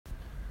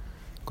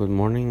Good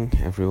morning,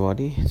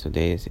 everybody.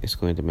 Today is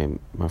going to be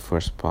my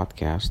first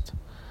podcast.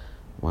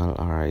 Well,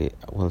 I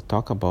will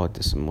talk about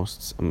this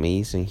most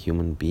amazing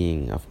human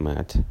being I've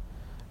met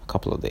a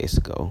couple of days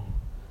ago.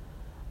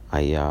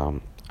 I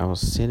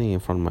was sitting in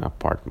front of my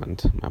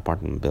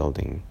apartment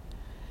building,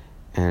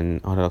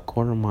 and out of the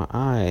corner of my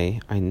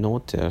eye, I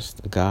noticed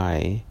a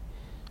guy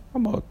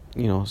about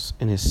in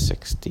his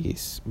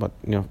 60s, but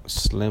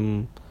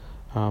slim,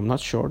 not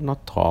short,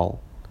 not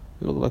tall.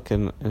 Looked like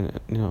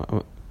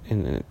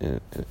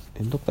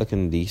it looked like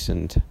in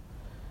decent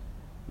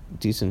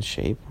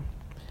shape,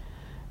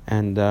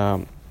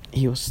 and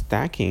he was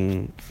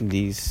stacking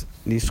these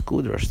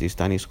scooters, these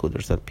tiny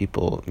scooters that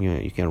people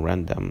you can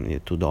rent them.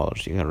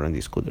 $2 you can rent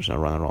these scooters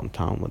and run around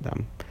town with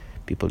them.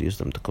 People use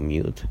them to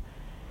commute.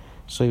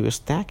 So he was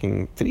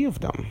stacking 3 of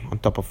them on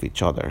top of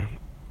each other,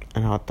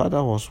 and I thought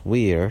that was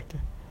weird.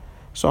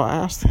 So I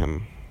asked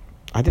him.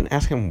 I didn't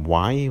ask him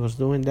why he was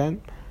doing that.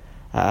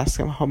 I asked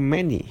him how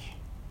many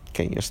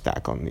can you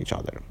stack on each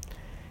other,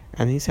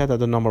 and he said that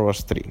the number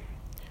was 3.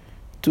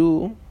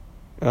 2,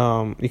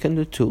 you can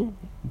do 2,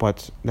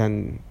 but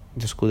then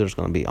the scooter is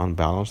going to be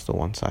unbalanced to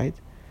one side.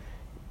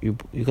 You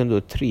can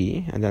do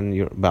 3, and then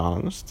you're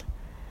balanced,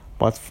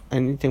 but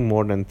anything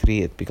more than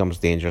 3, it becomes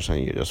dangerous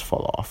and you just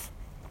fall off.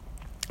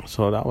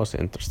 So that was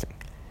interesting.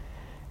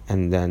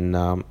 And then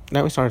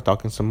we started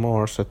talking some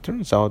more. So it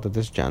turns out that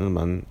this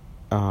gentleman,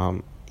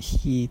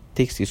 he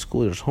takes these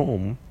scooters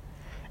home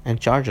and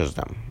charges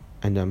them,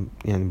 and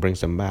then brings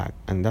them back,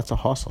 and that's a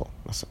hustle.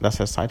 That's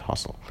a side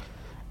hustle,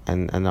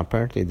 and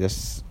apparently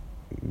these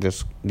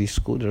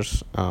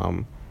scooters,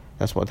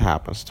 that's what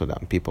happens to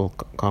them. People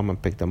come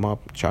and pick them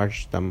up,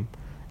 charge them,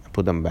 and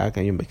put them back,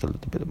 and you make a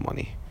little bit of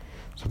money.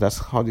 So that's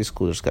how these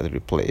scooters get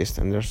replaced,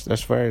 and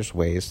there's various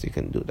ways you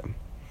can do them.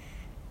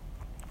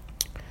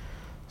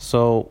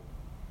 So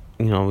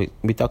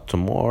we talked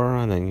some more,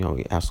 and then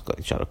we asked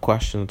each other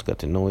questions, got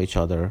to know each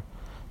other.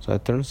 So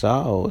it turns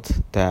out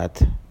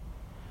that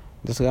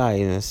this guy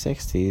in his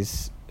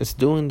 60s is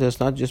doing this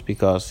not just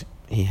because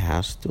he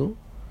has to,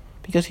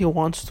 because he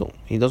wants to.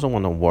 He doesn't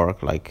want to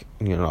work like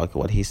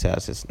what he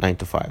says is 9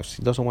 to 5s.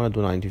 He doesn't want to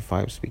do 9 to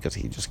 5s because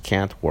he just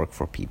can't work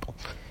for people.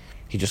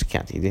 He just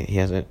can't.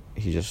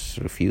 He just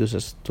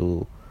refuses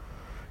to,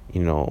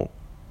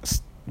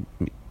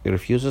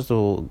 refuses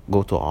to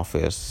go to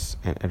office,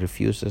 and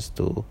refuses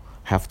to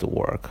have to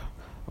work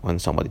when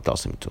somebody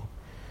tells him to.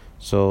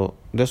 So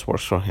this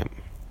works for him.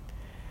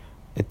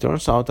 It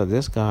turns out that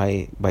this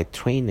guy, by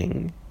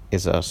training,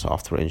 is a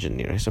software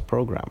engineer. He's a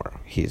programmer.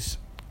 He's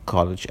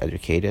college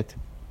educated,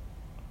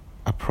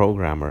 a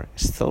programmer,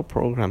 still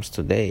programs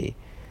today.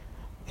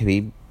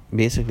 He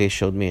basically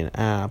showed me an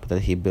app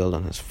that he built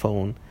on his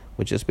phone,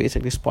 which is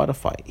basically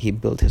Spotify. He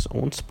built his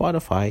own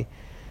Spotify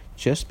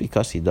just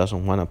because he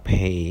doesn't want to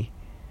pay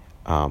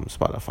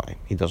Spotify.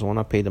 He doesn't want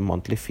to pay the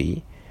monthly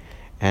fee,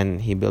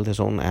 and he built his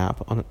own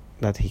app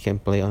that he can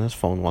play on his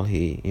phone while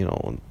he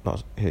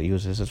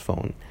uses his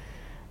phone.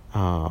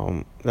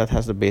 That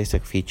has the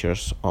basic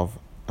features of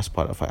a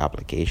Spotify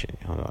application,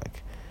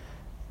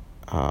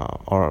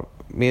 or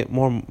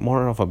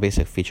more of a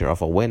basic feature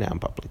of a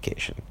Winamp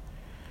application.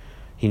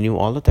 He knew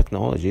all the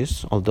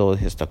technologies, although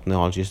his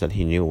technologies that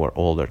he knew were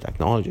older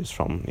technologies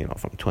from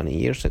 20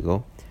 years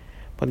ago.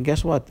 But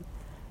guess what?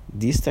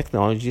 These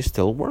technologies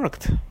still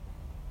worked,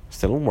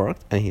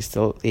 and he's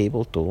still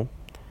able to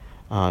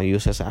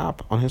use his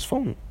app on his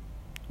phone,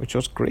 which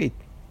was great.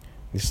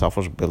 This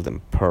software was built in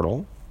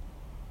Perl.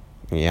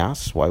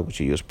 Yes, why would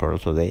you use Perl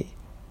today?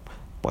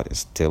 But it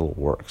still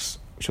works,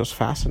 which was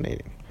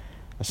fascinating.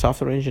 A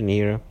software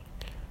engineer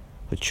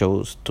who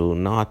chose to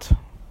not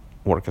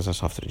work as a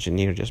software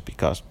engineer just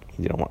because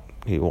he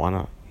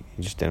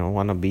just didn't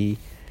want to be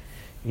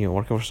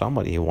working for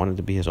somebody. He wanted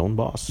to be his own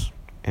boss,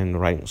 and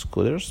riding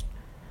scooters,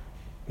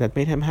 that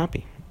made him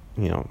happy.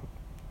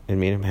 It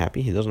made him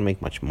happy. He doesn't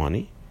make much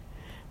money,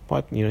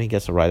 but he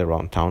gets to ride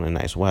around town in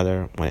nice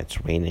weather. When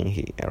it's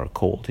raining or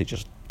cold, he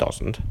just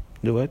doesn't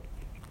do it.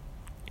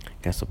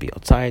 Gets to be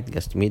outside,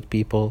 gets to meet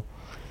people,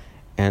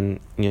 and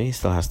he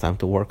still has time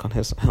to work on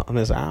his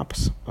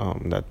apps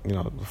that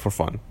for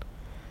fun.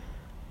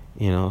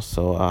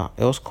 So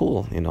it was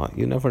cool.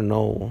 You never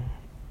know.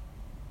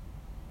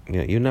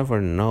 You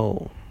never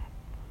know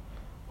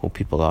who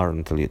people are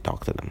until you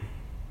talk to them.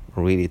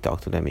 Really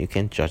talk to them. You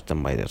can't judge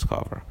them by their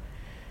cover,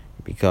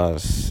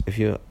 because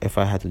if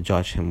I had to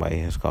judge him by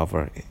his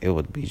cover, it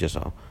would be just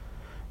a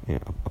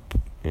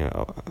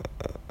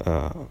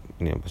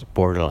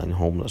borderline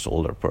homeless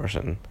older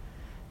person,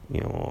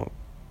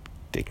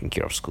 taking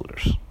care of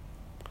scooters.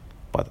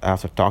 But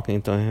after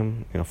talking to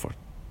him, for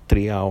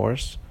 3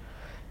 hours,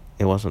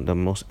 it wasn't the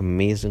most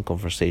amazing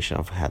conversation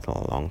I've had in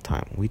a long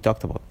time. We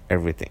talked about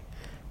everything.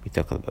 We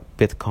talked about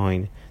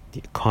Bitcoin, the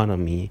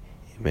economy,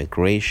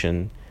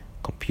 immigration,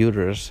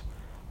 computers,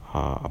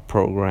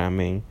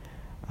 programming,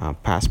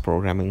 past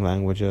programming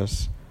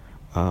languages.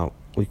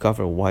 We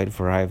cover a wide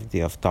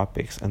variety of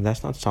topics, and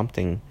that's not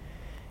something,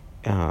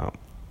 and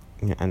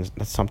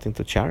that's something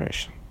to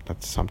cherish.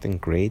 That's something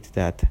great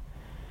that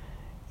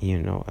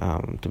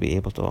to be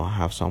able to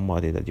have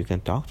somebody that you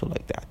can talk to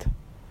like that.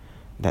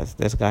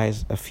 This guy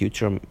is a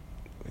future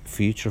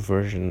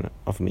version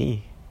of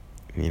me,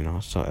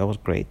 so it was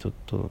great to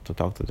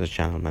talk to this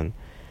gentleman,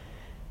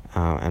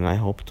 and I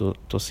hope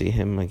to see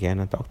him again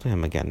and talk to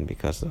him again,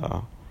 because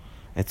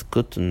it's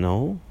good to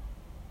know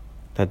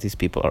that these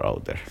people are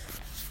out there.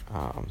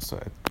 So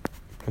it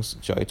brings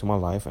joy to my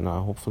life, and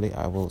hopefully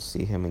I will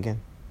see him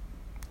again.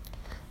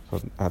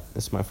 So that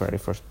is my very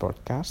first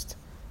podcast.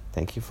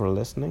 Thank you for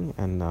listening,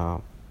 and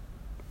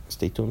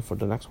stay tuned for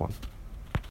the next one.